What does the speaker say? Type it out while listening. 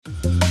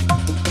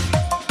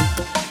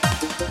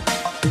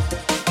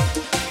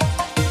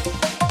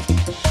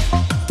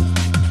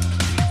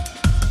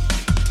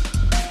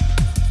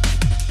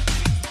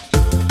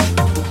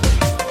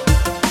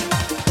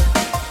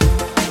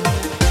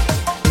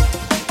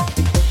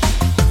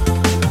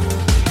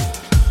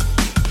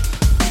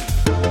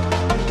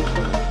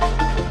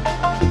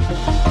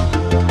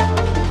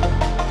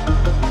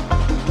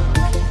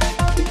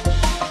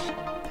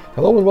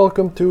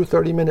welcome to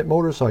 30 Minute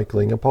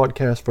Motorcycling, a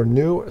podcast for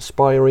new,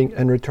 aspiring,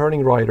 and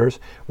returning riders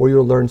where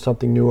you'll learn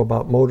something new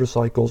about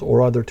motorcycles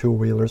or other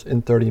two-wheelers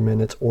in 30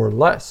 minutes or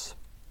less.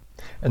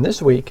 And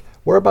this week,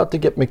 we're about to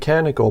get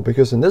mechanical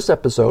because in this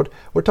episode,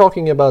 we're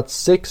talking about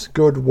 6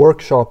 good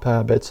workshop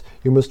habits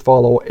you must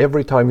follow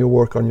every time you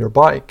work on your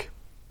bike.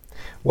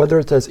 Whether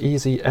it's as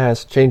easy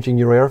as changing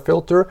your air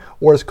filter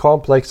or as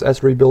complex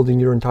as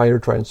rebuilding your entire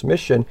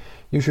transmission,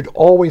 you should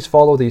always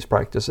follow these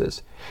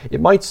practices.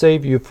 It might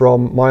save you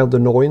from mild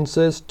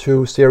annoyances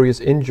to serious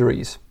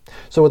injuries.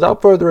 So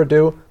without further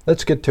ado,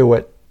 let's get to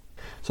it.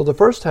 So the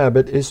first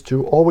habit is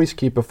to always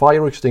keep a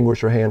fire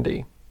extinguisher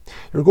handy.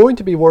 You're going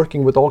to be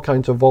working with all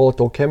kinds of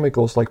volatile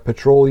chemicals like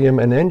petroleum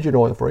and engine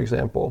oil, for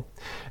example.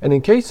 And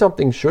in case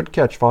something should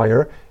catch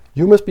fire,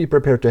 you must be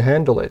prepared to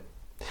handle it.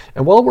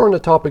 And while we're on the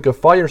topic of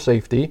fire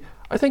safety,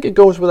 I think it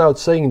goes without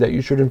saying that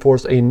you should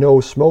enforce a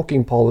no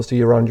smoking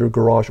policy around your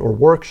garage or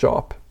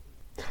workshop.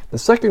 The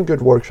second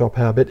good workshop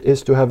habit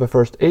is to have a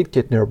first aid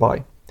kit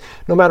nearby.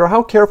 No matter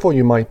how careful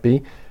you might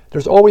be,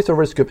 there's always a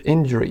risk of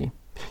injury.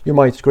 You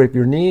might scrape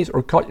your knees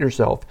or cut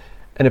yourself,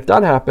 and if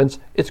that happens,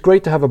 it's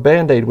great to have a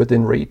band-aid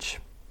within reach.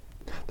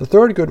 The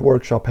third good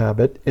workshop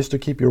habit is to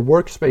keep your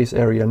workspace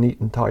area neat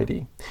and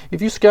tidy.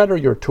 If you scatter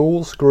your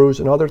tools, screws,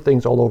 and other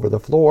things all over the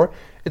floor,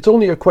 it's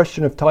only a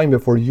question of time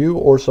before you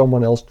or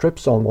someone else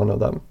trips on one of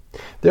them.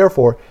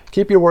 Therefore,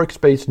 keep your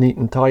workspace neat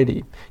and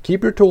tidy.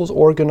 Keep your tools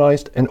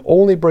organized and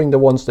only bring the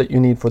ones that you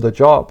need for the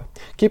job.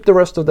 Keep the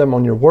rest of them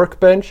on your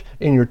workbench,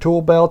 in your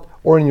tool belt,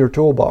 or in your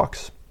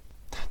toolbox.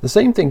 The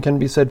same thing can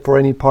be said for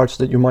any parts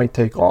that you might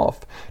take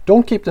off.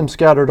 Don't keep them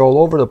scattered all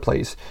over the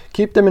place.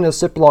 Keep them in a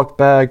Ziploc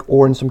bag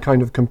or in some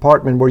kind of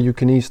compartment where you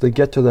can easily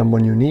get to them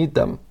when you need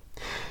them.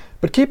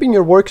 But keeping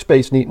your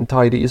workspace neat and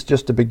tidy is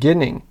just the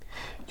beginning.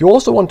 You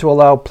also want to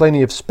allow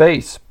plenty of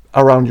space,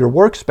 around your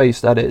workspace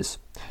that is.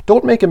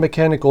 Don't make a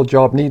mechanical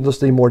job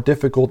needlessly more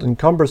difficult and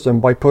cumbersome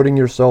by putting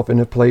yourself in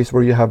a place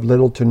where you have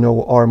little to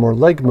no arm or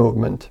leg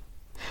movement.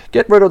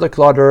 Get rid of the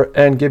clutter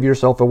and give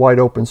yourself a wide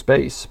open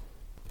space.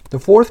 The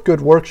fourth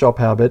good workshop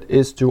habit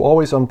is to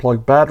always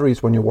unplug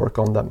batteries when you work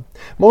on them.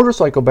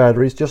 Motorcycle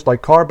batteries, just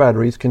like car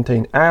batteries,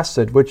 contain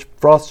acid which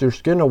frosts your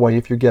skin away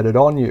if you get it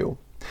on you.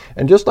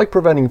 And just like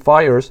preventing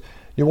fires,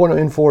 you want to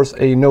enforce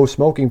a no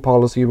smoking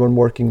policy when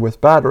working with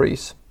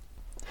batteries.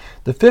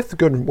 The fifth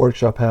good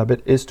workshop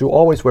habit is to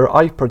always wear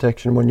eye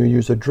protection when you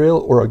use a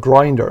drill or a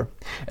grinder.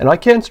 And I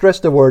can't stress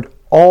the word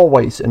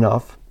always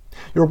enough.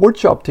 Your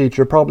woodshop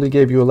teacher probably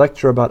gave you a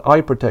lecture about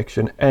eye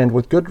protection, and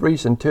with good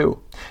reason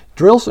too.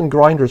 Drills and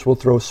grinders will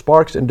throw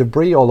sparks and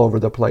debris all over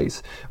the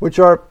place, which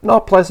are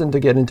not pleasant to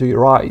get into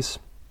your eyes.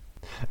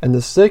 And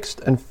the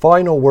sixth and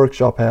final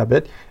workshop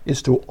habit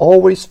is to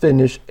always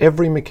finish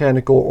every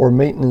mechanical or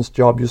maintenance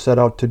job you set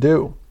out to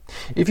do.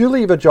 If you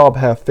leave a job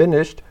half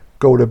finished,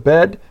 go to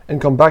bed,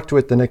 and come back to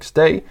it the next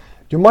day,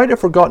 you might have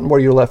forgotten where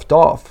you left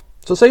off.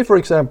 So say for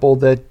example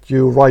that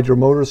you ride your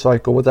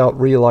motorcycle without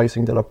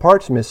realizing that a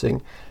part's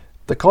missing.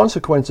 The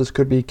consequences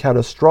could be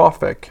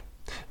catastrophic.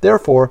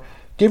 Therefore,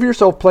 give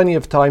yourself plenty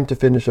of time to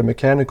finish a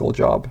mechanical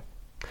job.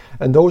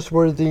 And those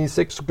were the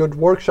 6 good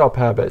workshop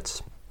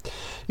habits.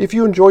 If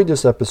you enjoyed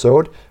this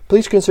episode,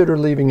 please consider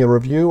leaving a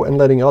review and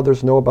letting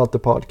others know about the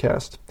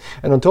podcast.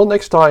 And until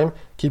next time,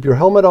 keep your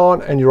helmet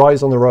on and your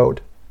eyes on the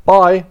road.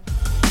 Bye!